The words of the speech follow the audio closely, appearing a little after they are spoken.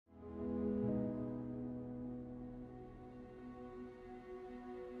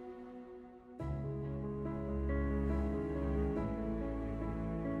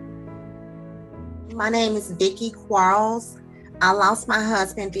My name is Vickie Quarles. I lost my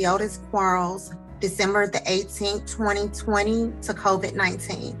husband, Theodis Quarles, December the 18th, 2020 to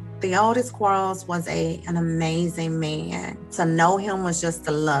COVID-19. Theodis Quarles was an amazing man. To know him was just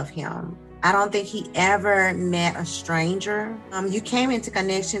to love him. I don't think he ever met a stranger. You came into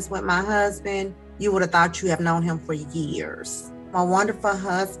connections with my husband, you would have thought you have known him for years. A wonderful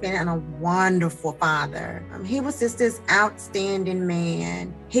husband and a wonderful father. He was just this outstanding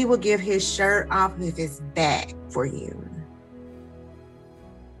man. He would give his shirt off of his back for you.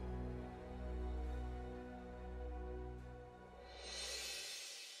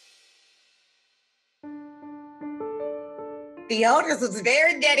 Theodis was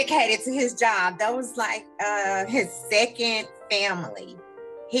very dedicated to his job. That was like his second family.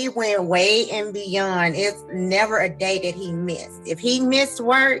 He went way and beyond. It's never a day that he missed. If he missed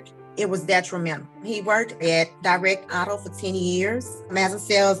work, it was detrimental. He worked at Direct Auto for 10 years as a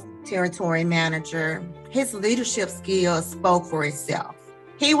sales territory manager. His leadership skills spoke for itself.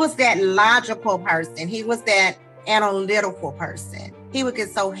 He was that logical person. He was that analytical person. He would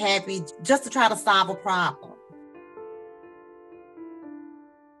get so happy just to try to solve a problem.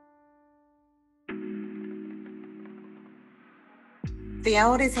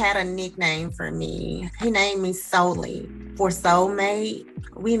 Theodis had a nickname for me. He named me Solely for soulmate.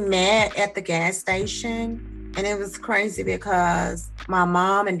 We met at the gas station, and it was crazy because my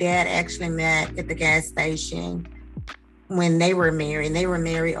mom and dad actually met at the gas station when they were married. They were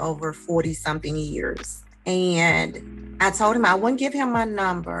married over 40-something years. And I told him I wouldn't give him my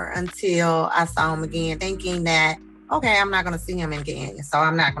number until I saw him again, thinking that, okay, I'm not going to see him again, so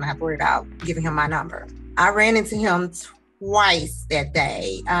I'm not going to have to worry about giving him my number. I ran into him twice that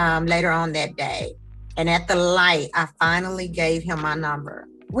day, later on that day. And at the light, I finally gave him my number.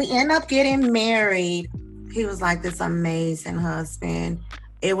 We ended up getting married. He was like this amazing husband.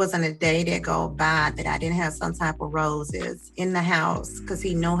 It wasn't a day that go by that I didn't have some type of roses in the house because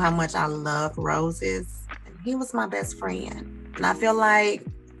he knew how much I loved roses. He was my best friend. And I feel like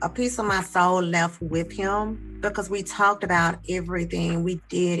a piece of my soul left with him because we talked about everything. We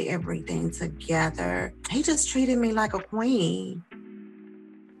did everything together. He just treated me like a queen.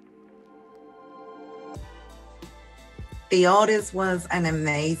 Theodis was an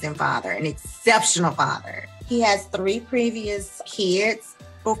amazing father, an exceptional father. He has 3 previous kids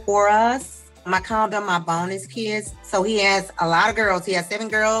before us. I call them my bonus kids. So he has a lot of girls. He has 7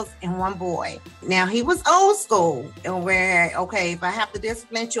 girls and 1 boy. Now, he was old school where, okay, if I have to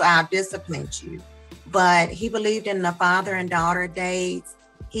discipline you, I'll discipline you. But he believed in the father and daughter dates.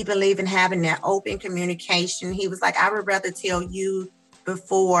 He believed in having that open communication. He was like, I would rather tell you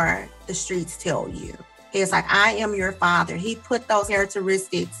before the streets tell you. He's like, I am your father. He put those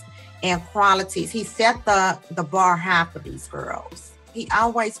characteristics and qualities. He set the bar high for these girls. He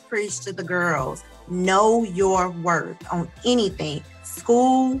always preached to the girls, know your worth on anything,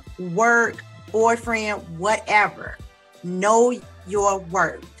 school, work, boyfriend, whatever. Know your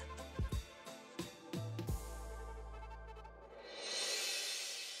worth.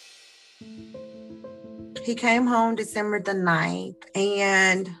 He came home December the 9th,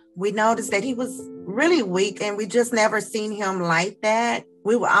 and we noticed that he was really weak, and we just never seen him like that.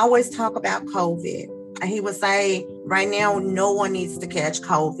 We would always talk about COVID. And he would say, right now, no one needs to catch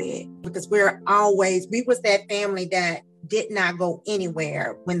COVID because we was that family that did not go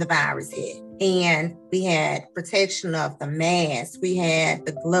anywhere when the virus hit. And we had protection of the mask, we had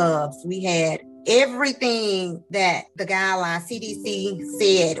the gloves, we had everything that the guidelines CDC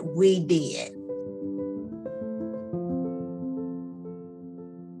said we did.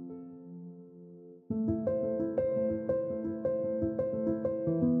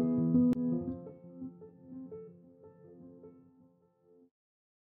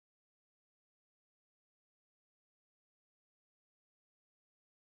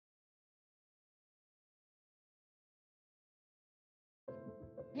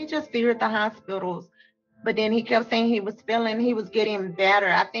 He just feared the hospitals, but then he kept saying he was getting better.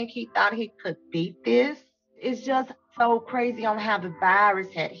 I think he thought he could beat this. It's just so crazy on how the virus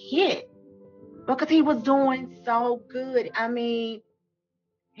had hit because he was doing so good. I mean,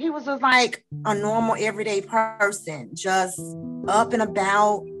 he was just like a normal everyday person, just up and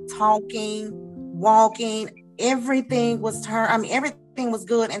about, talking, walking. Everything was everything was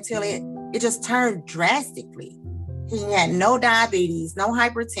good until it just turned drastically. He had no diabetes, no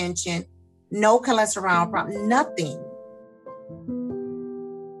hypertension, no cholesterol problem, nothing.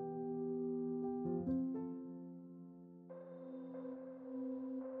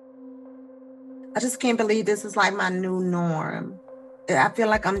 I just can't believe this is like my new norm. I feel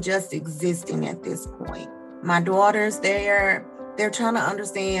like I'm just existing at this point. My daughter's there. They're trying to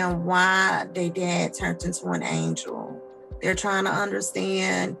understand why their dad turned into an angel. They're trying to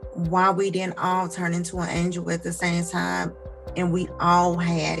understand why we didn't all turn into an angel at the same time, and we all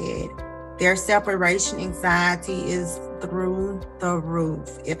had it. Their separation anxiety is through the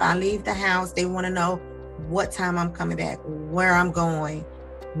roof. If I leave the house, they want to know what time I'm coming back, where I'm going,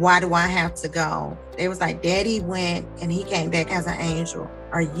 why do I have to go? They was like, Daddy went and he came back as an angel.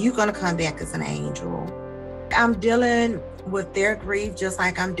 Are you going to come back as an angel? I'm dealing with their grief just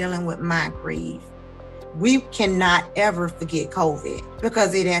like I'm dealing with my grief. We cannot ever forget COVID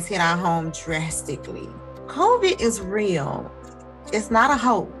because it has hit our home drastically. COVID is real. It's not a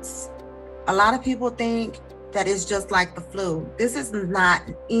hoax. A lot of people think that it's just like the flu. This is not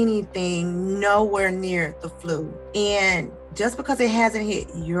anything nowhere near the flu. And just because it hasn't hit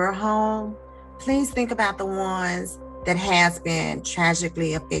your home, please think about the ones that has been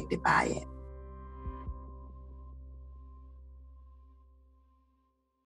tragically affected by it.